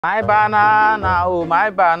My banana, oh my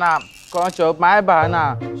banana, come chop my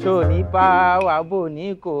banana. Show ni power,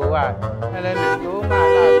 boni ko wa. Let me go my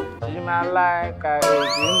life, she my like,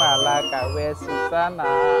 where Susanna.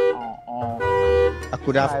 I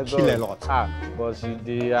could have killed a lot. But she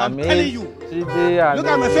did. I'm telling you. She did. Look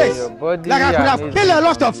at my face. Like I could have killed a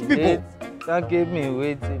lot of people. Don't keep me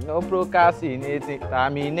waiting. No procrastinating.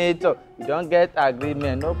 Terminator. You don't get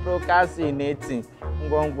agreement. No procrastinating.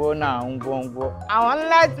 Ngongo na ngongo. I want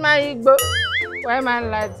light my igbo. Where my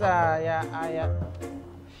lights are? Yeah.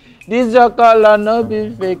 This your color, no be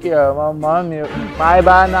fake. My mommy, my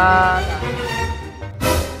banana.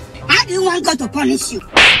 How do you want God to punish you?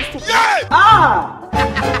 Yeah!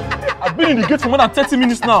 I've been in the gate for more than 30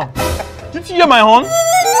 minutes now. Didn't you hear my horn? Is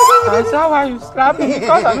that why you slapping me?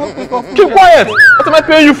 Because I don't pick up. Keep quiet! What am I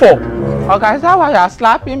paying you for? Okay, is that why you are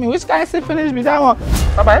slapping me? Which kind of finish with that one?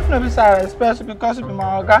 Papa, if not be sir, especially because you be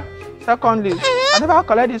my oga. Secondly, I never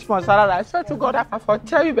collect this one salary. I swear to God, I for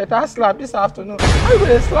tell you better slap this afternoon. How you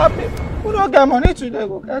gonna slap me? Who don't get money today,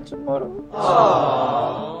 go get tomorrow.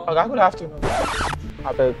 Okay, good afternoon. I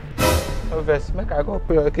beg. No vex, make I go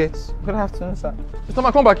pay your kids. Good afternoon, sir. Mr.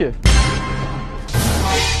 Man, come back here.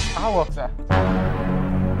 How work, sir?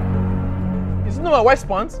 Is it not my wife's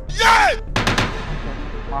pants? Yeah!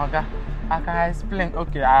 Okay, I can explain.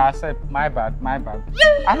 Okay, I accept. My bad.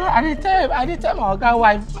 I did tell my oga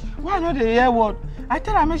wife. Why not the hear word? I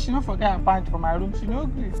tell her make she don't forget her pants for my room. She no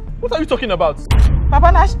agree. What are you talking about?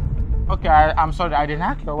 Papa Nash. Okay, I'm sorry. I didn't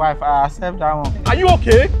ask your wife. I accept that one. Are you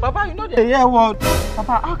okay? Papa, you know the hear word.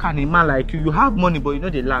 Papa, how can a man like you have money but you know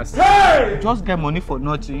the last? Hey! You just get money for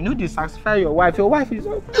nothing. You know they satisfy your wife. Your wife is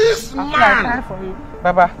okay. This man! I for you.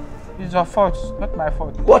 Papa, it's your fault, not my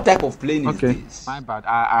fault. What type of plane is this? My bad.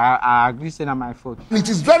 I agree saying that my fault. It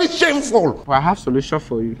is very shameful. But I have solution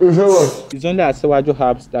for you. It's only Asewaju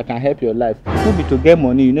herbs that can help your life. No be to get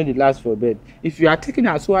money, you know the last for bed. If you are taking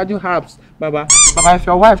Asewaju herbs, Baba, if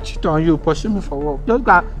your wife cheat on you, pursue me for work.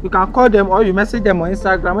 You can call them or you message them on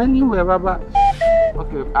Instagram, anywhere, Baba.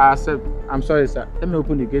 Okay, I accept. I'm sorry, sir. Let me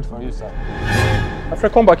open the gate for you, sir. My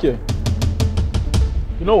friend, come back here.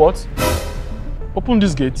 You know what? Open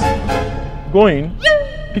this gate, go in,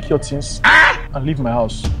 pick your things, and leave my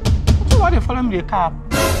house. Why they follow me the car?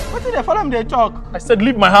 What did they follow me the truck? I said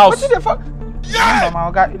leave my house. What did they follow? Yeah!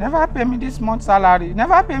 Mama, you never pay me this month's salary. You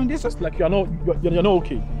never pay me this. It's like you're not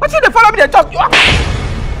okay. What did they follow me the truck?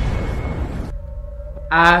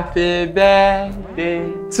 Happy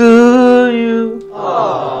birthday to you.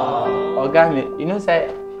 Oga me, you know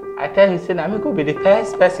say I tell you say na me go be the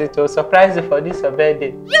first person to surprise you for this your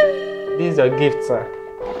birthday. This is your gift, sir.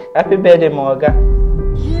 Happy birthday, Moga.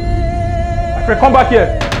 Yeah. My friend, come back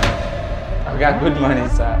here. Oga, good morning,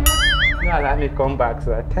 sir. No, allow me come back,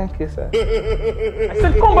 sir. Thank you, sir. I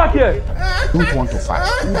said, come back here. We don't want to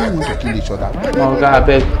fight. We don't want to kill each other. Moga, I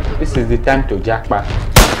beg. This is the time to jackpot.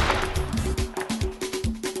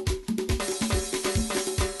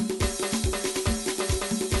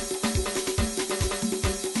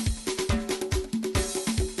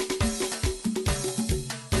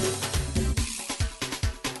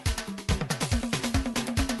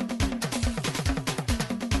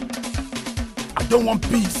 I don't want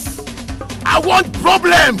peace. I want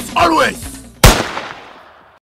problems always.